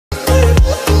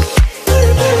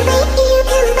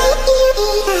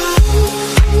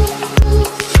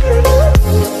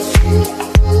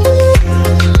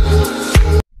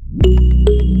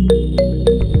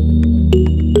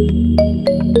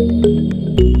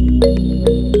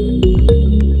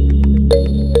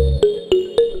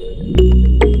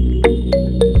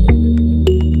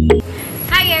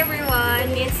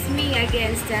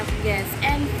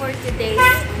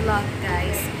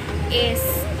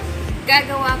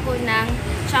ako ng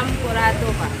champorado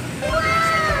ba.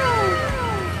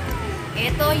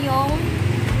 Ito yung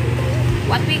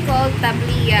what we call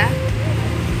tablilla.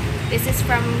 This is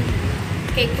from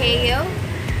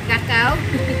cacao.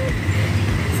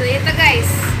 So ito guys,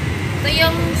 ito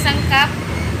yung sangkap,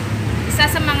 isa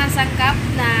sa mga sangkap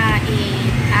na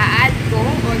i-add ko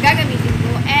or gagamitin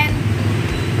ko, and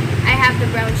I have the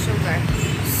brown sugar.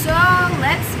 So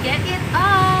let's get it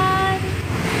on.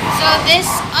 So these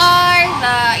are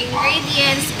the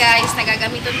ingredients guys na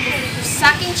gagamitin ko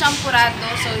sa aking champorado.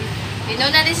 So you know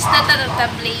na this is the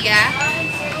tablilla.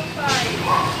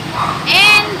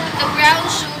 And the brown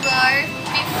sugar,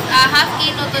 half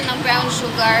kilo to ng brown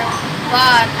sugar,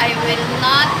 but I will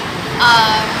not,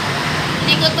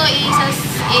 hindi ko to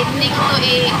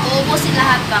uubusin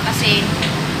lahat ba kasi,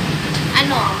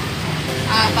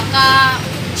 baka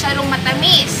masyadong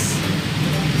matamis.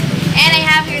 And I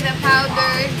have here the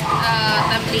powdered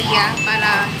tablilla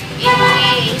para in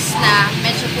case na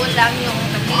medyo kulang yung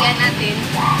tablilla natin.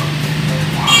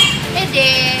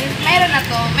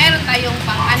 Meron tayong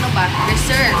pang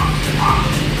reserve.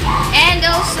 And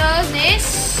also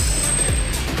this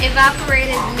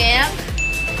evaporated milk.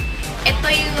 Ito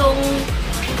yung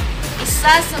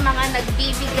isa sa mga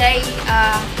nagbibigay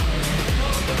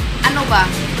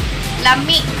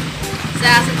lami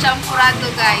sa champorado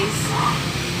guys.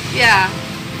 Yeah.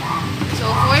 So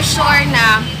for sure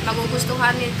na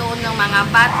magugustuhan nito ng mga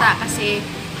bata kasi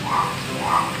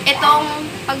itong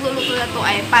pagluluto na to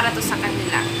ay para to sa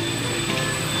kanila.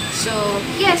 So,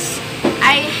 yes,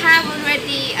 I have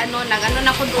already, nag-ano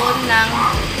na ko doon ng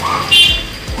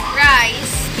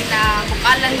rice.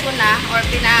 Pinabukalan ko na, or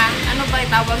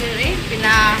tawag nyo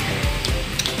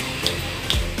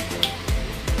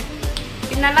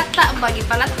pinalata ba?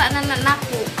 Ipalata na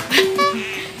ako.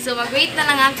 So, mag-wait na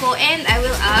lang ako, and I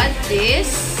will add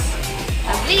this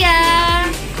tablilla.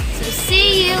 So,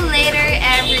 see you later,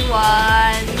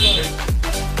 everyone!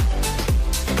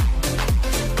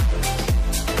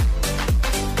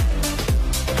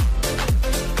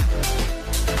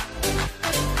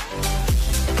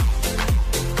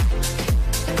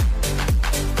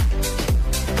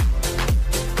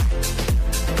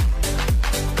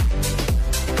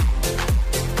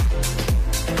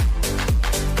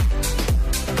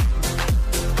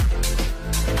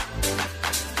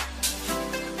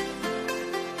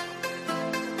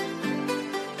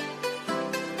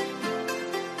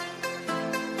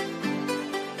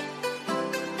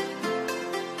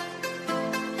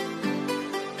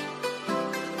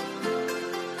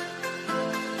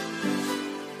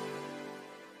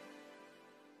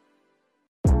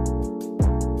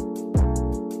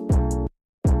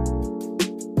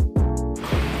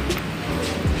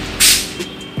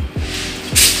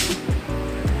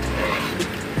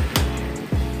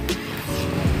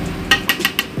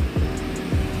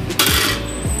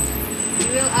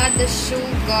 Add the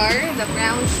sugar, the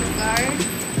brown sugar.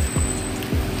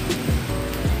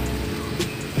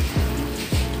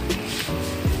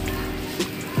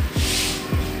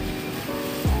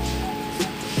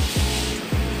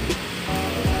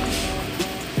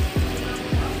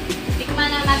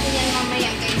 Tikman na natin yan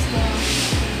mamaya guys kung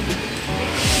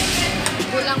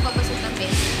kulang pa ba sa tabi.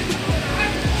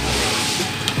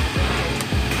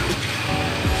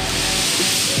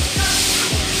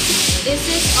 This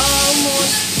is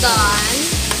almost done.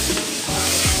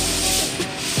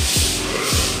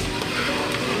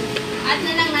 Add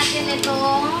na lang natin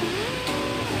itong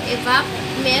evap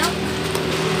milk.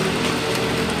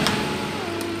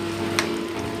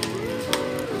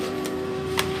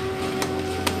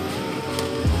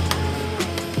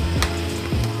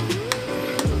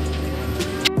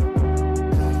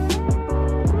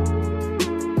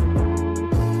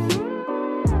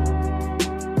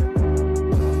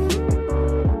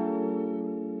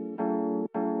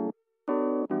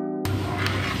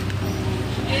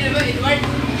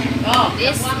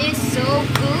 This is so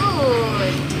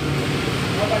good.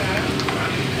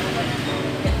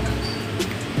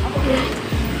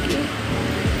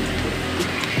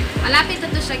 Malapit na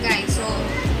to siya guys. So,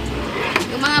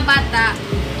 yung mga bata,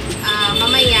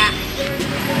 mamayang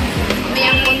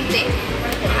konti.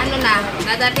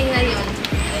 Dadating na yun.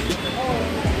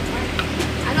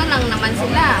 Lang naman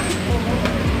sila.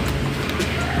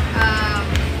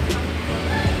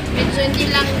 Medyo hindi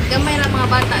lang, gamay lang mga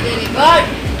bata dili.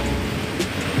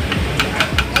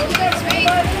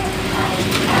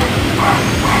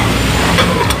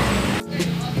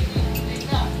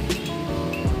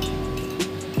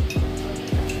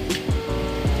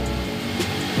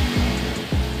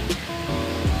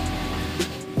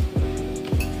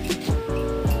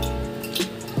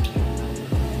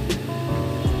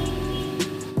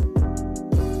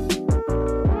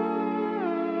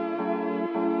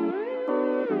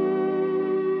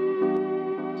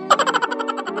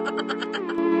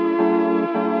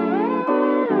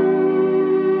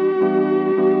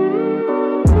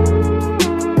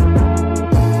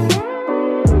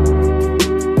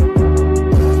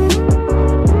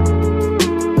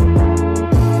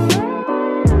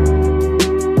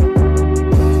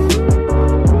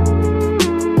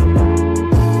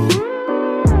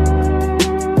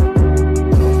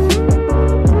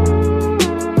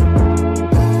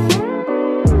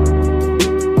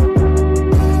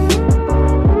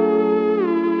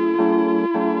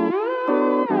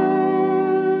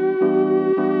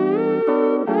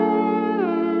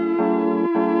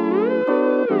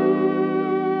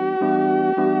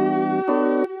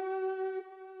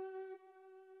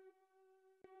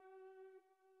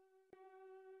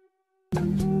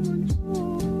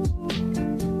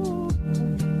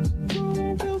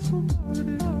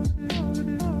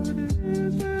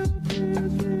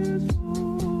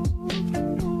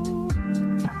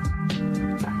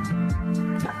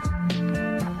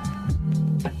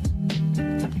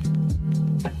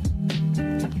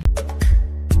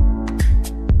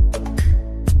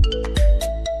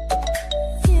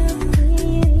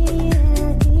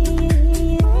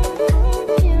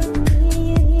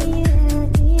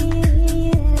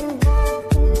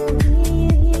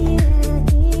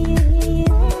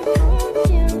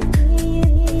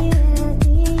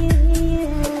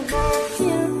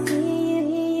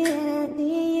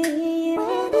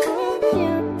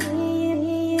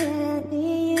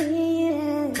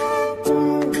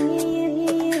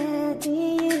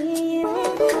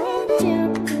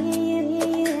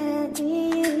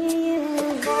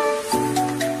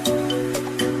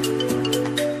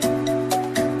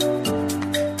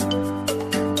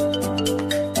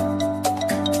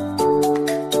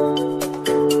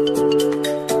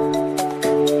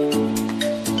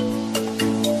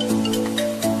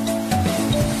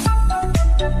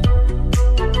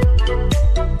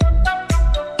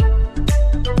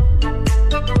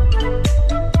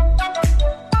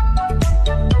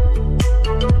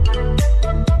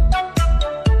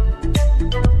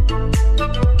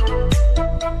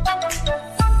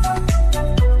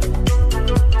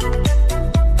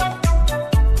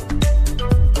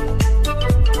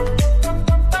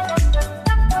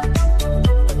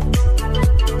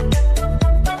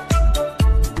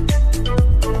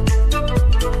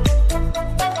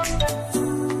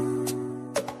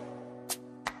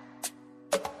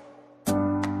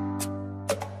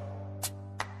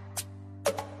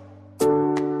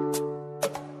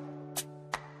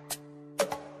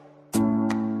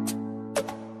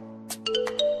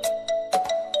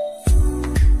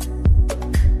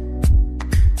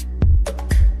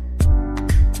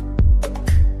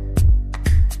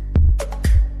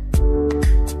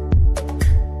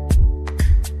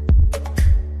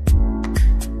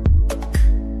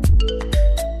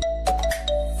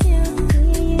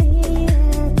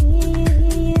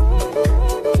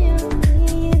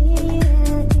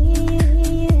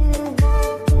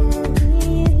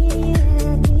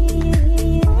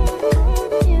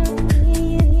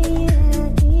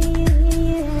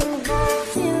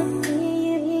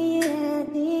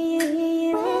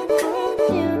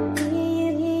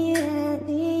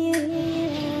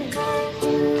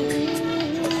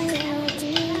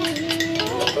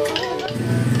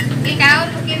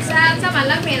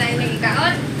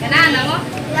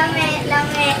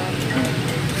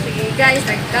 guys,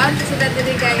 nag-count sila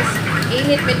dili guys.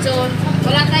 Init medyo.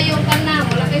 Wala kayong kana,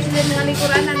 wala kayo sila mga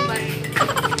likuranan ba?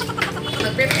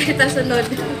 Mag-prepare ta sunod.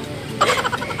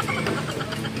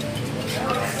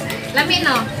 Lami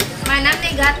no.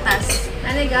 Nanay gatas.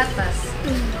 Nanay gatas.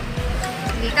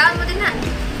 Ikaw mo din na.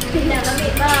 Lami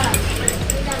ba?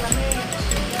 Lami.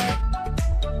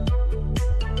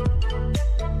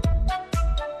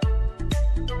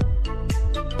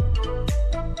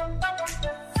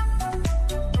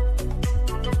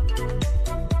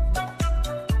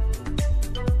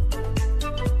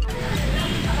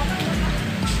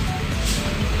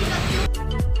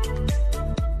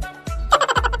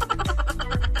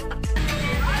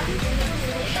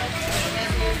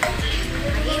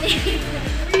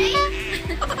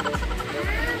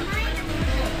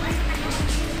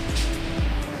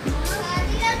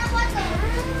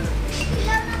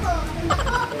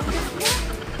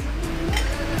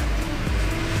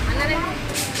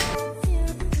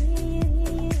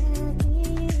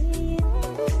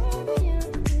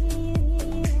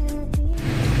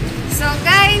 So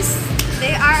guys,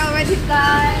 they are already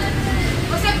done.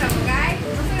 Usap na mo guys?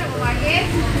 Usap na mo bagay?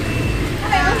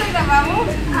 Usap na ba mo?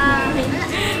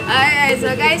 Alright, so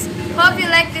guys, hope you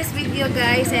like this video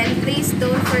guys, and please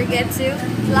don't forget to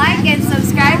like and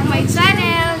subscribe my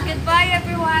channel.